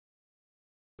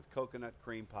coconut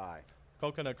cream pie.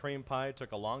 Coconut cream pie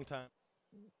took a long time.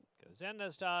 Goes in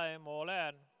this time, all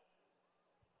in.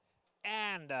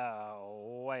 And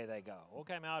away they go. All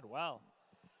came out well.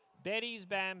 Betty's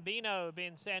Bambino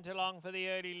being sent along for the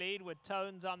early lead with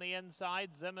Tones on the inside.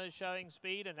 Zimmer showing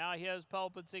speed, and now here's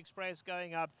Pulpits Express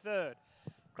going up third.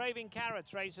 Craving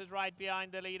Carrots races right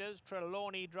behind the leaders.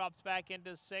 Trelawney drops back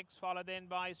into sixth, followed then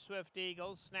by Swift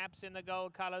Eagle. Snaps in the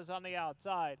gold colours on the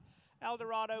outside.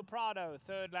 Eldorado Prado,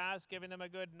 third last, giving them a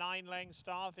good 9-length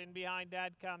start. In behind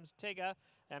that comes Tigger,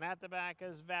 and at the back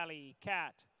is Valley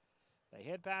Cat. They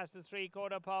head past the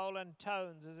three-quarter pole, and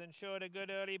Tones has ensured a good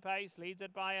early pace, leads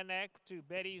it by a neck to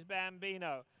Betty's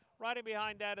Bambino. Right in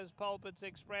behind that is Pulpits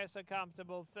Express, a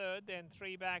comfortable third, then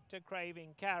three back to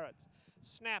Craving Carrots.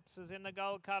 Snaps is in the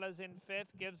gold colours in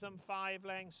fifth, gives them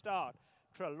 5-length start.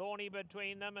 Trelawney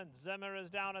between them, and Zimmer is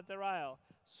down at the rail.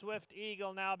 Swift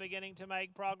Eagle now beginning to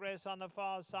make progress on the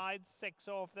far side, 6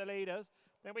 off the leaders.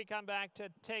 Then we come back to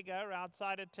Tigger.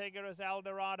 Outside of Tigger is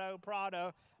Eldorado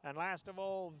Prado, and last of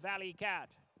all, Valley Cat.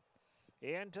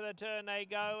 Into the turn they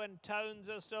go, and Tones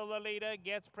is still the leader.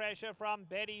 Gets pressure from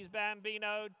Betty's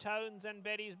Bambino. Tones and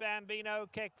Betty's Bambino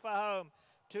kick for home.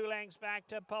 2 lengths back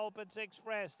to Pulpits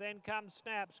Express. Then comes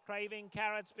Snaps, Craving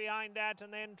Carrots behind that,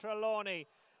 and then Trelawney.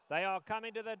 They are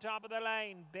coming to the top of the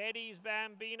lane. Betty's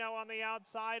Bambino on the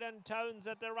outside and Tones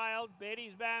at the rail.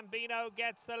 Betty's Bambino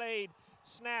gets the lead.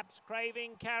 Snaps,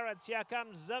 Craving Carrots. Here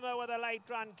comes Zimmer with a late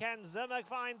run. Can Zimmer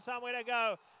find somewhere to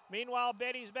go? Meanwhile,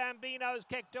 Betty's Bambino's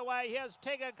kicked away. Here's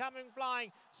Tigger coming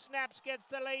flying. Snaps gets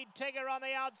the lead. Tigger on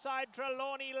the outside.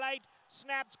 Trelawney late.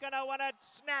 Snaps going to win it.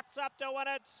 Snaps up to win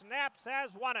it. Snaps has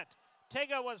won it.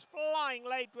 Tigger was flying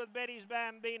late with Betty's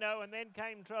Bambino, and then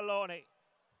came Trelawney.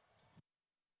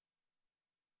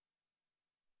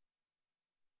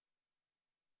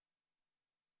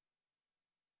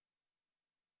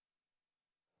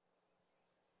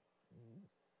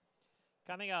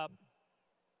 Coming up.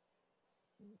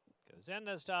 Goes in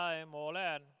this time, all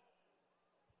in.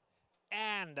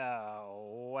 And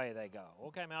away they go.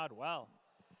 All came out well.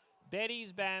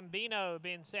 Betty's Bambino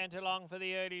being sent along for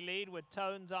the early lead with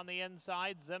Tones on the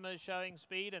inside. Zimmer showing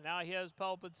speed, and now here's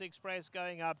Pulpits Express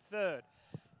going up third.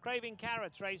 Craving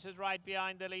Carrots races right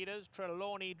behind the leaders.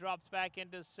 Trelawney drops back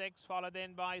into sixth, followed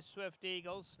then by Swift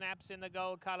Eagle. Snaps in the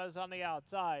gold colours on the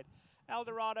outside.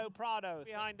 Eldorado Prado.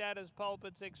 Behind that is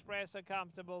Pulpits Express, a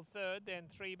comfortable third, then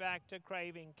three back to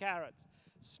Craving Carrots.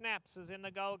 Snaps is in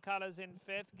the gold colours in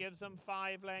fifth, gives them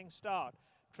 5-length start.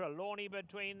 Trelawney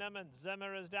between them, and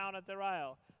Zimmer is down at the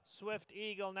rail. Swift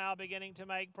Eagle now beginning to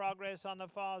make progress on the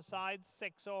far side,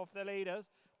 6 off the leaders.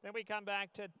 Then we come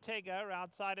back to Tigger.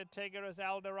 Outside of Tigger is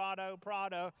Eldorado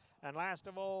Prado, and last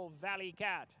of all, Valley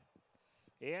Cat.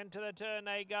 Into the turn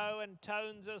they go, and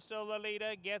Tones is still the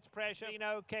leader. Gets pressure.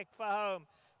 Kick for home.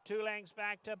 2 lengths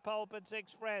back to Pulpits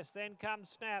Express. Then comes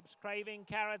Snaps, Craving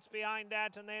Carrots behind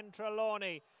that, and then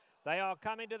Trelawney. They are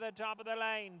coming to the top of the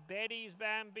lane. Betty's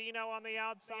Bambino on the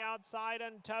outside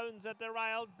and Tones at the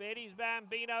rail. Betty's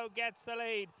Bambino gets the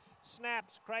lead.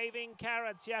 Snaps, Craving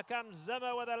Carrots. Here comes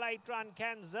Zimmer with a late run.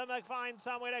 Can Zimmer find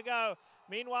somewhere to go?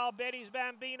 Meanwhile, Betty's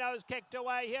Bambino's kicked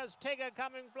away. Here's Tigger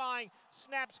coming flying.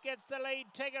 Snaps gets the lead.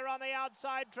 Tigger on the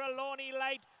outside. Trelawney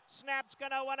late. Snaps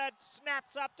going to win it.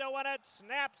 Snaps up to win it.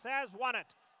 Snaps has won it.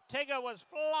 Tigger was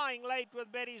flying late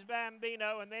with Betty's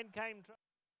Bambino, and then came...